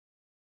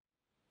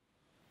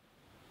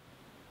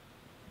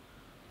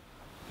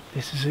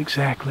This is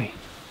exactly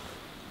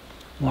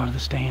one of the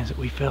stands that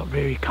we felt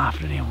very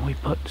confident in when we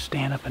put the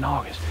stand up in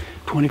August.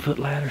 20-foot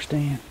ladder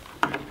stand,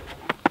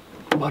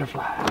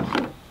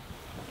 butterflies.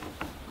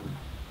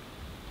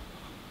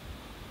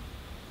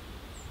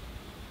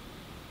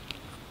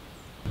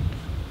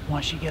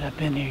 Once you get up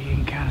in there, you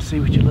can kind of see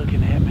what you're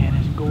looking at, man.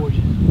 It's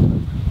gorgeous.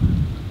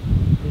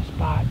 This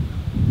spot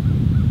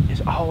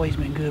has always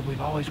been good. We've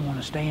always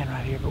wanted to stand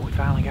right here, but we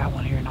finally got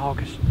one here in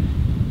August.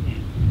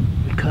 And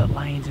we cut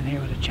lanes in here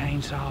with a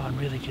chainsaw and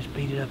really just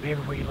beat it up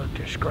everywhere you look.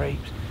 There's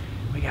scrapes.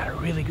 We got a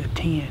really good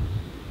 10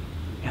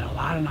 and a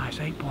lot of nice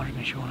 8-pointers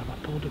been showing up. I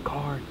pulled the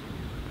card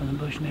from the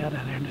Bushnell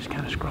down there and just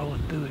kind of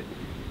scrolling through it.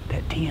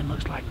 That 10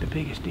 looks like the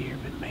biggest deer,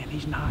 but man,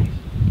 he's nice.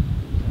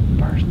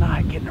 First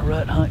night getting a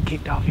rut hunt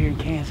kicked off here in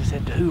Kansas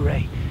at the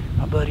Hooray.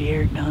 My buddy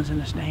Eric Dunn's in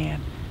the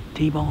stand,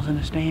 T-Bone's in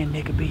the stand,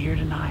 Nick will be here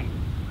tonight.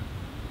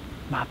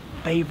 My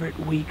favorite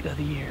week of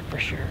the year for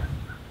sure.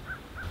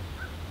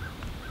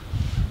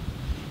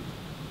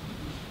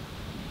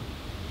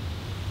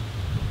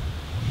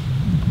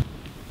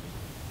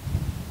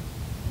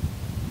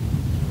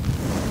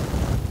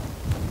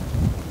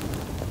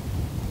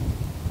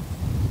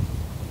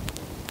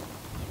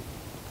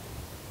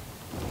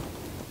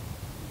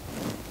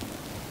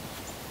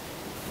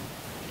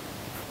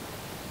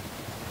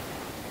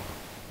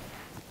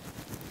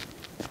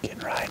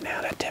 Right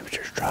now that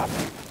temperature's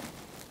dropping.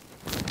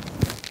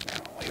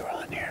 We were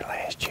hunting here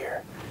last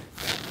year,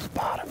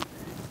 bottom.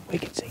 We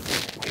could see,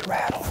 we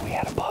rattled, we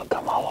had a buck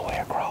come all the way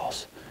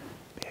across.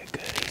 Be a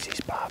good easy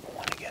spot for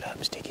one to get up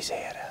and stick his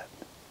head up.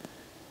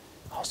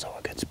 Also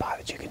a good spot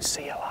that you can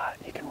see a lot.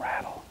 You can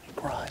rattle and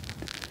grunt.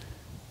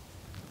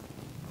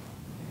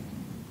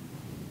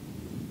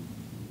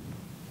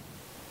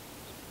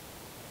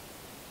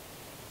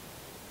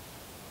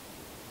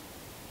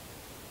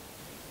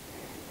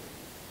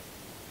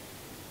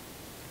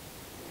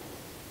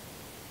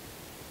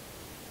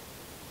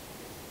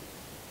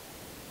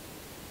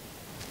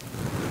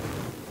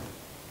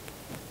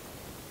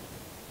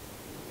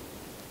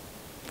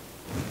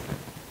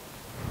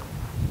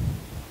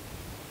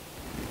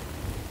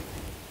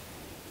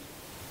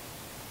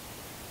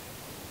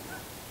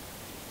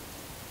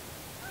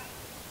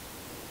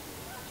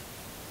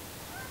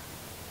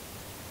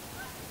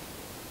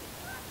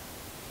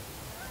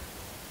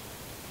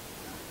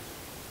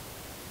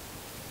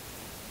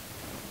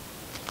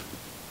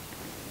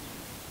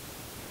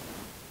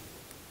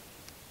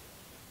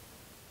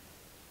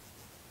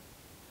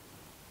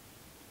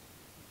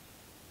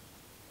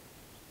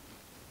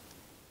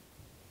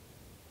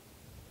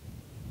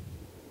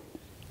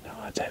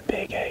 It's that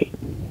big 8.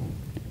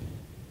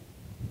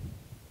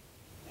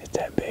 It's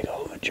that big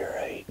old mature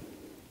 8.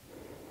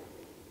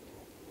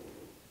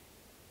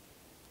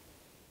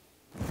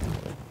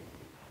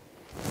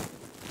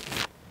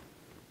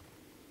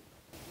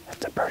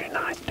 That's a pretty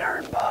nice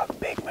darn buck,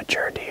 big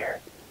mature deer.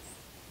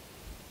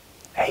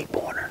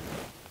 8-pointer.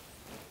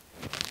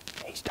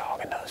 He's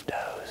dogging those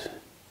does.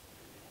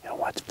 And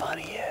what's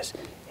funny is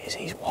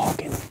he's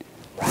walking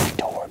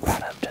right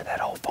up to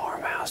that old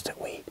farmhouse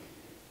that we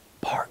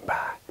park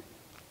by.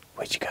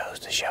 Which goes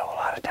to show a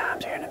lot of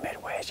times here in the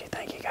Midwest, you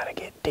think you got to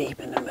get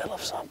deep in the middle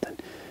of something,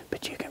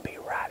 but you can be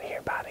right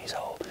here by these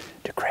old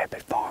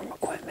decrepit farm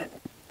equipment,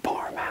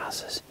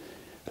 farmhouses.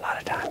 A lot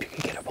of times you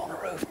can get up on the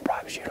roof and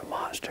probably shoot a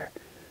monster.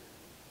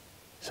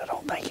 So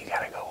don't think you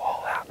got to go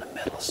all out in the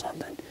middle of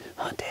something.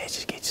 Hunt the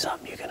edges, get you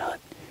something you can hunt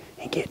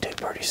and get to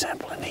pretty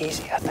simple and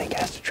easy. I think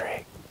that's the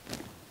trick.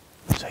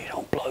 So you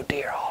don't blow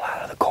deer all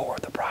out of the core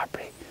of the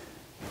property.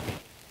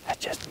 That's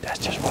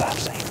just what I've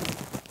seen.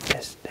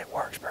 It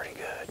works pretty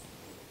good.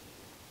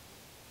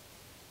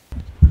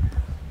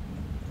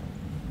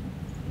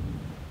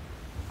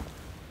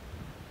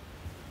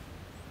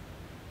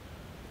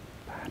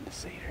 Behind the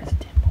cedar. It's a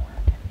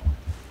 10-pointer.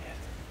 Yeah,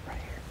 right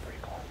here, pretty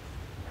close.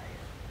 Right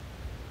here.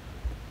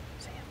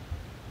 See him?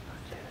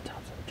 Through the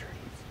tops of the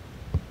trees.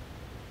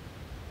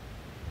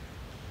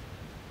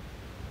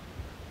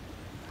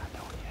 Not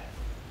doing yet.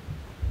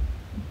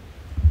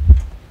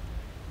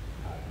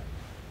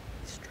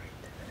 He's straight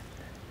through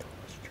that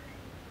tallest tree.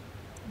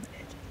 On the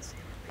edge of the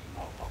cedar.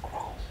 Oh,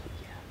 across?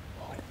 Yeah.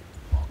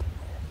 Walking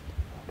left.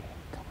 Okay,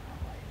 coming our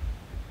way.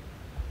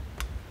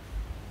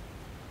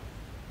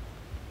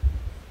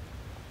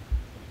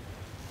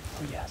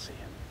 Oh yeah, I see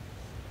him.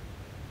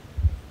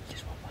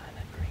 Just walk behind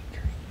that green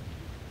tree.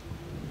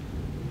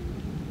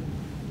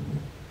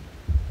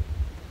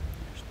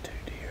 There's 2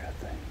 deer, I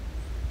think.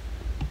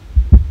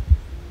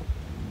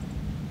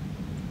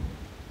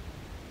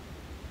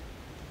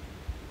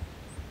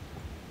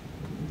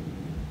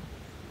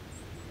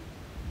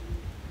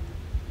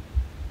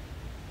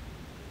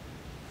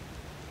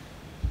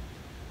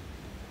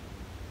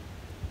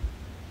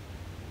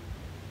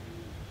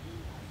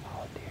 I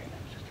saw a deer and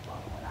it was just a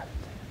little one. I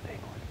didn't see the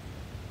big one.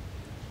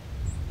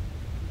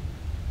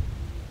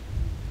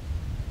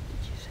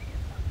 Did you see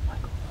him,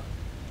 Michael?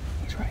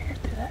 He's right here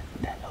through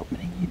that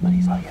opening. But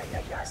he's like,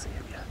 yeah, I see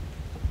him,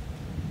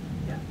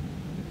 yeah.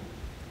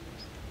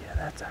 Yeah,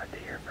 that's our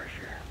deer for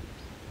sure.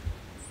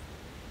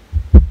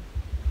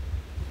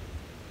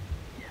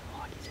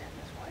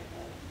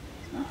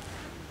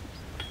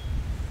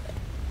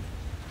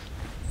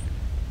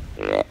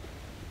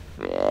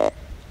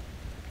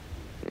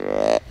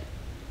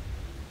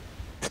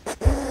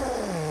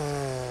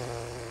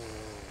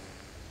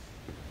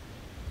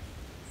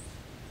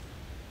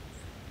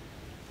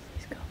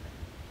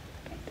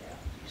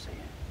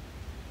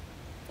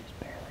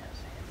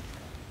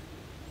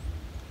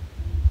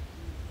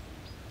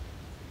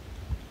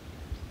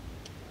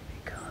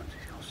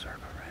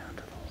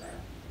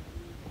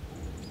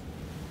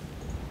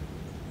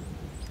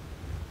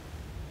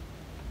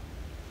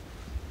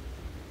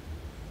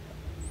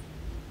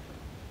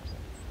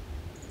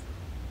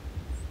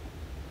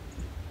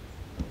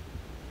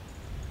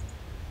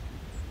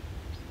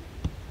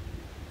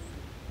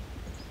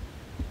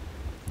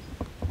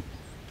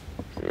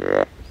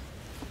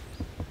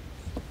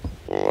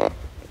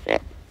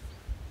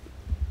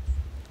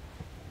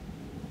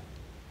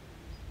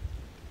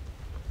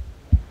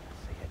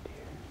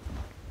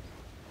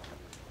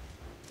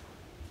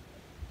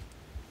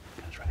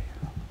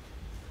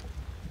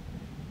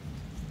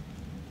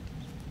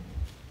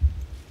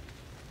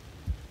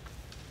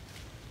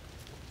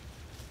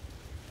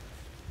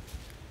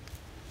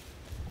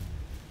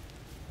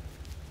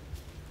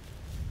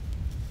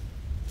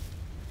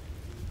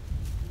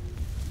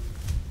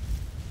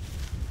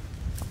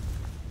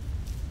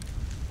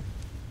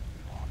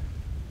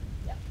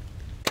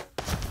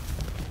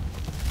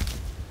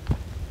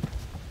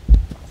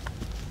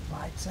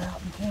 Lights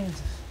out in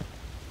Kansas.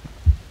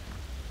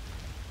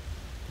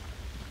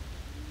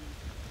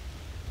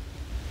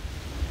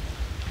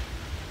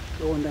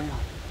 Going down.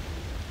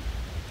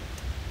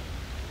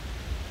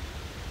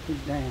 He's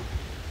down.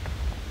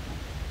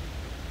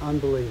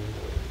 Unbelievable.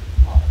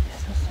 Oh,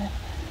 it's so sad.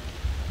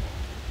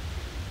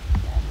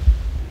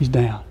 He's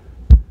down.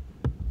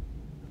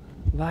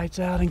 Lights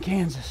out in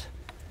Kansas.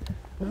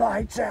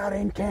 Lights out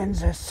in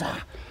Kansas.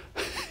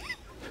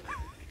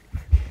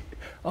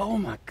 Oh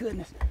my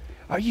goodness.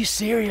 Are you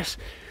serious?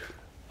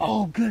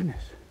 Oh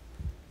goodness.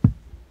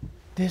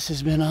 This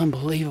has been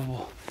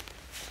unbelievable.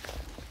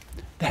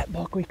 That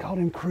buck, we caught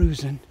him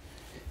cruising.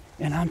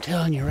 And I'm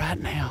telling you right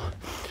now,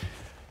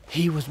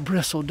 he was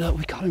bristled up.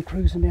 We caught him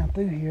cruising down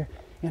through here.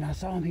 And I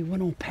saw him, he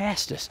went on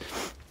past us.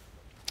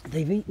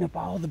 They've eaten up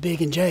all the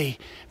Big and J.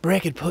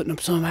 Breck had put them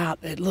some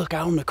out. Look,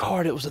 on the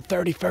card, it was the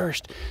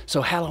 31st.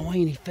 So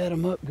Halloween, he fed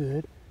them up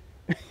good.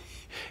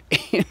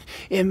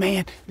 and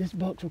man, this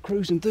bucks were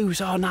cruising through. We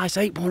saw a nice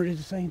 8-pointer, did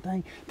the same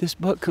thing. This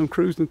buck come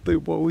cruising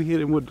through. Boy, we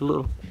hit him with the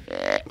little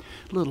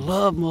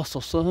love muscle,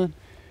 son.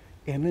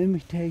 And let me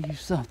tell you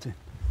something.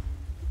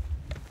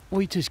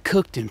 We just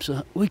cooked him,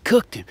 son. We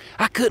cooked him.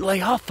 I couldn't lay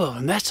off of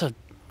him. That's a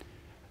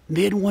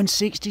mid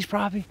 160s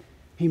probably.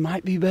 He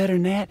might be better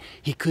than that.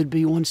 He could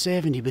be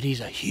 170, but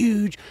he's a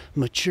huge,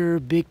 mature,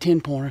 big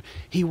 10-pointer.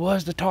 He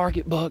was the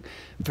target buck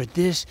for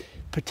this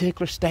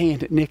particular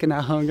stand that Nick and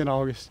I hung in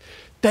August.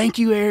 Thank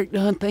you, Eric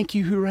Dunn. Thank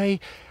you, hooray.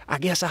 I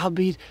guess I'll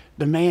be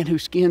the man who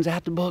skins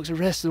out the bucks the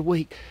rest of the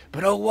week.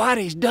 But oh,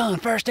 Whitey's done.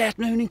 First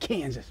afternoon in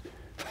Kansas.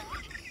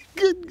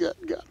 Good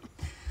God.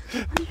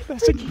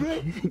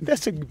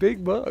 That's a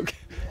big buck.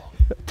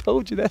 I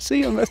told you, that's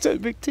him. That's that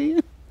Big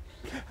 10.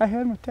 I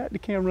had my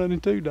Tactacam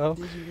running too, dog.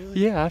 Did you really?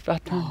 Yeah, I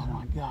turned it on. Oh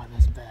my God,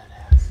 that's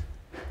badass.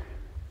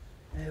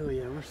 Hell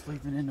yeah, we're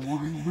sleeping in the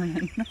warm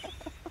wind.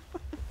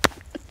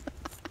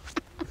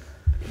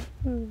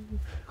 Oh,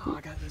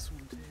 I got this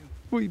one too.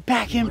 We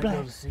back in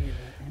black.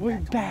 We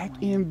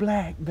back in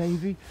black,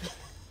 baby.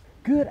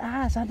 Good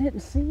eyes. I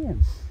didn't see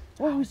him.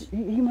 What was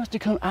he must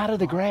have come out of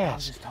the grass. I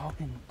was just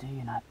talking to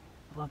you, and I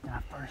looked, and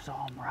I first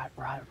saw him right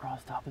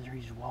across the top of the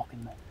tree, just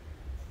walking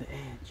the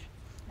edge.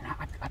 And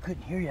I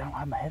couldn't hear you. I don't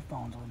have my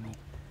headphones with me.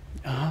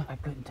 I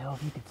couldn't tell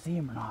if you could see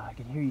him or not. I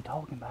could hear you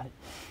talking about it.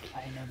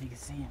 I didn't know if you could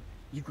see him.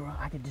 You grunt.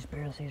 I could just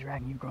barely see his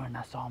rack, and you grunted, and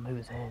I saw him move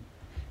his head.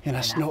 And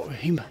I snort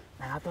him.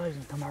 And I thought he was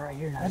gonna come out right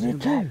here, and I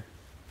did too.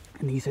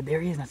 And he said,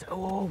 "There he is." And I said,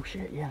 "Oh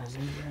shit, yeah." And I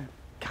zoomed in.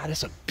 God,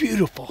 it's a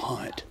beautiful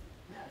hunt.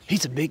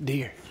 He's a big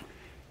deer.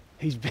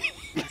 He's big.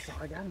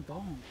 I got him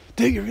falling.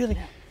 Do you really?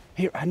 Yeah.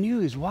 Here, I knew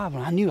he was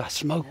wobbling. I knew I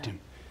smoked him.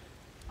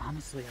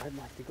 Honestly, I'd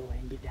like to go ahead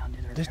and get down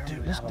to there.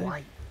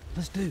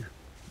 Let's do.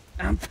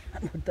 I'm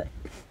fine with that.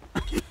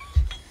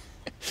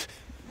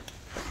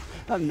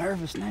 I'm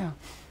nervous now.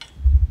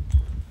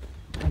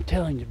 I'm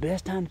telling you, the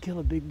best time to kill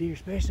a big deer,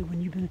 especially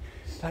when you've been,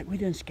 like we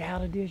done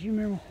scouted this. You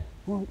remember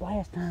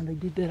last time they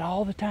did that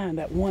all the time,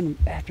 that one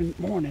afternoon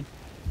morning.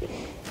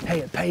 Hey,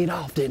 it paid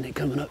off, didn't it,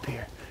 coming up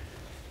here?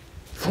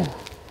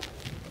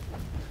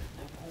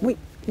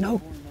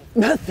 No,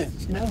 nothing.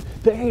 No,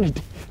 there ain't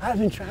a, I've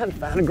been trying to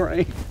find a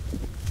grain.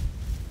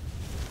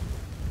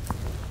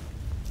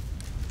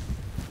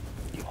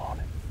 You want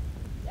it?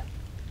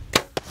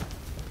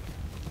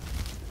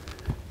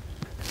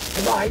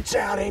 Yeah. Lights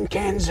out in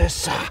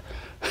Kansas.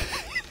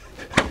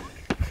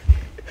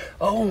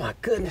 Oh my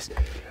goodness.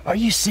 Are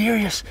you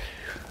serious?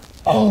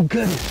 Oh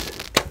goodness.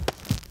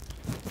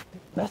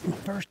 That's my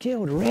first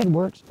kill with the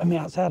Redworks. I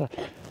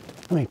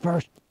mean,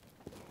 first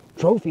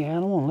trophy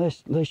animal,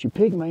 unless you're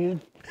pig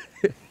man.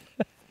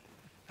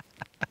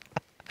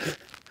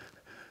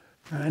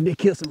 I did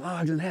kill some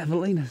hogs and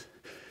javelinas.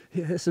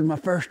 Yeah, this is my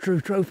first true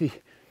trophy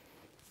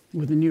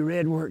with the new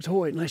Redworks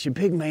Hoyt, unless you're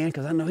pig man,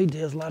 because I know he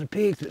deals a lot of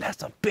pigs, but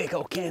that's a big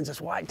old Kansas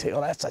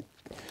whitetail. That's a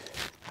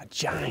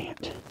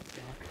giant.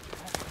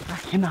 I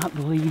cannot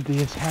believe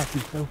this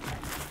happened so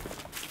fast.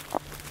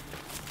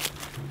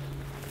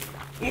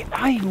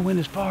 I even went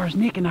as far as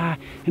Nick and I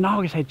in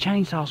August had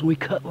chainsaws and we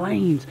cut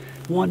lanes,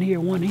 one here,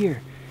 one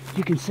here.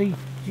 You can see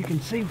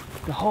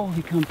the hole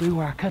he come through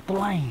where I cut the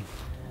lane.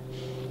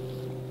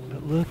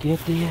 But look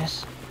at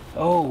this.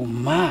 Oh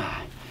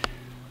my.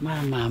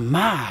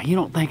 You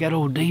don't think that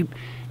old deep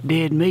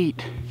dead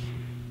meat.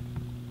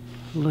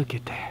 Look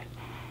at that.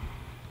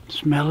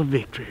 Smell of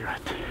victory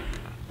right there.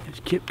 As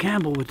Kip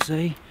Campbell would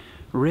say,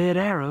 red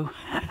arrow.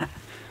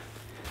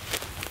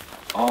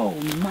 Oh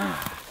my.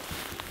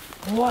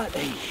 What a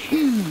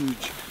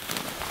huge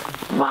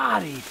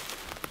bodied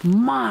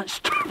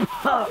monster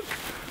buck.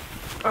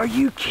 Are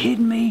you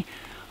kidding me?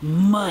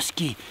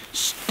 Musky,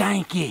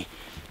 stanky,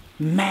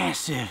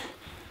 massive,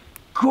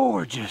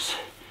 gorgeous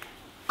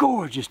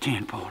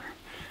 10-pointer.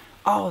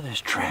 All this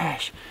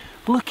trash.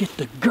 Look at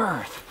the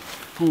girth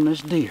on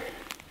this deer.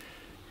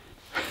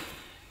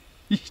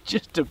 He's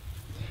just a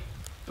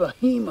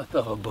behemoth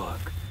of a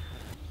buck.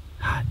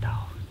 Hot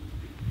dog.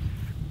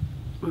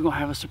 We're gonna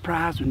have a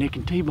surprise with Nick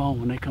and T-Bone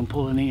when they come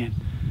pulling in.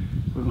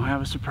 We're gonna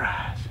have a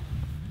surprise.